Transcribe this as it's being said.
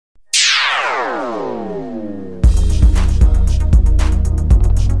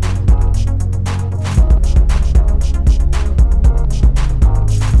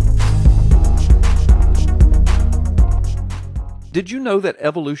Did you know that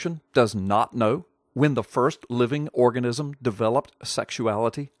evolution does not know when the first living organism developed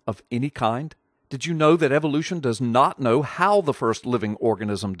sexuality of any kind? Did you know that evolution does not know how the first living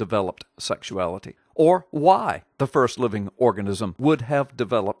organism developed sexuality, or why the first living organism would have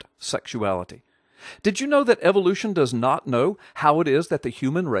developed sexuality? Did you know that evolution does not know how it is that the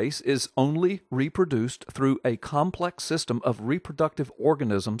human race is only reproduced through a complex system of reproductive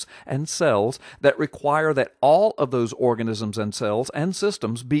organisms and cells that require that all of those organisms and cells and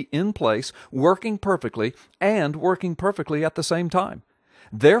systems be in place, working perfectly, and working perfectly at the same time?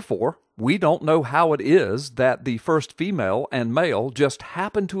 Therefore, we don't know how it is that the first female and male just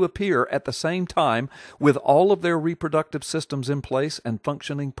happen to appear at the same time with all of their reproductive systems in place and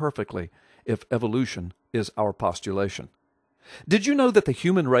functioning perfectly, if evolution is our postulation. Did you know that the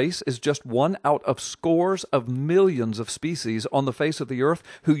human race is just one out of scores of millions of species on the face of the earth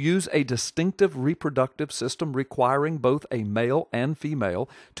who use a distinctive reproductive system requiring both a male and female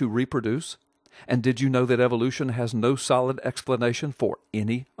to reproduce? And did you know that evolution has no solid explanation for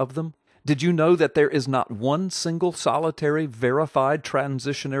any of them? Did you know that there is not one single solitary verified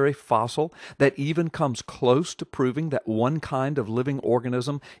transitionary fossil that even comes close to proving that one kind of living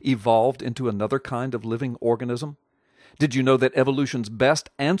organism evolved into another kind of living organism? Did you know that evolution's best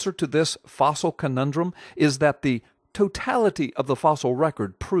answer to this fossil conundrum is that the totality of the fossil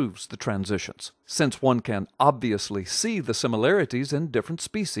record proves the transitions, since one can obviously see the similarities in different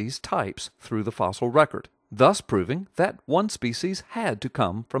species types through the fossil record, thus proving that one species had to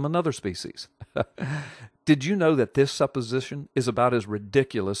come from another species? Did you know that this supposition is about as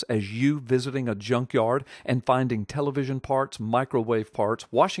ridiculous as you visiting a junkyard and finding television parts, microwave parts,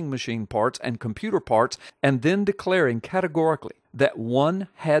 washing machine parts, and computer parts, and then declaring categorically that one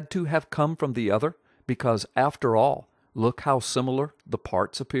had to have come from the other? Because, after all, look how similar the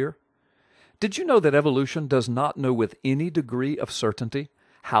parts appear. Did you know that evolution does not know with any degree of certainty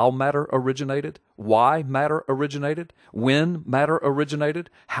how matter originated, why matter originated, when matter originated,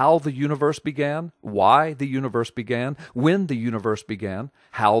 how the universe began, why the universe began, when the universe began,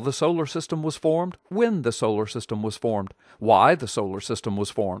 how the solar system was formed, when the solar system was formed, why the solar system was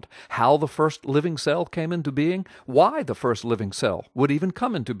formed, how the first living cell came into being, why the first living cell would even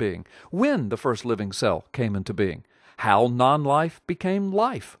come into being, when the first living cell came into being, how non-life became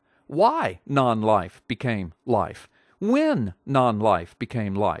life, why non-life became life, when non-life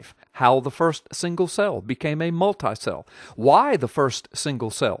became life, how the first single cell became a multicell, why the first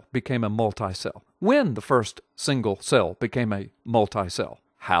single cell became a multicell, when the first single cell became a multicell,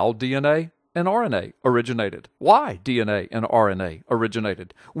 how DNA and RNA originated, why DNA and RNA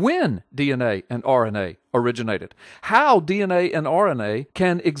originated, when DNA and RNA originated, how DNA and RNA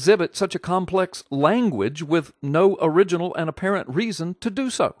can exhibit such a complex language with no original and apparent reason to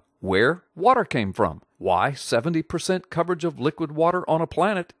do so, where water came from, why 70% coverage of liquid water on a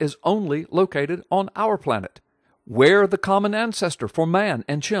planet is only located on our planet, where the common ancestor for man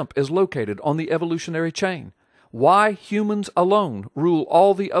and chimp is located on the evolutionary chain, why humans alone rule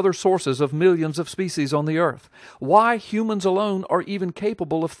all the other sources of millions of species on the earth, why humans alone are even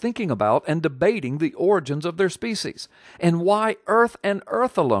capable of thinking about and debating the origins of their species, and why Earth and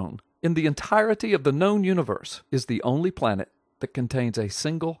Earth alone, in the entirety of the known universe, is the only planet that contains a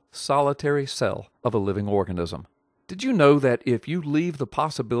single solitary cell of a living organism. Did you know that if you leave the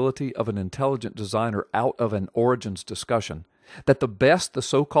possibility of an intelligent designer out of an origins discussion, that the best the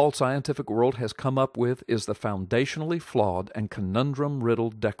so-called scientific world has come up with is the foundationally flawed and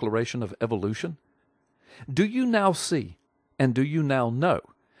conundrum-riddled declaration of evolution? Do you now see, and do you now know,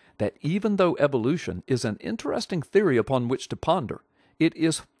 that even though evolution is an interesting theory upon which to ponder, it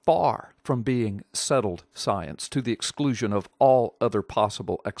is far from being settled science to the exclusion of all other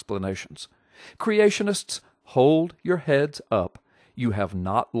possible explanations? Creationists, hold your heads up. You have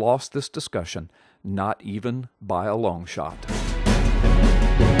not lost this discussion, not even by a long shot.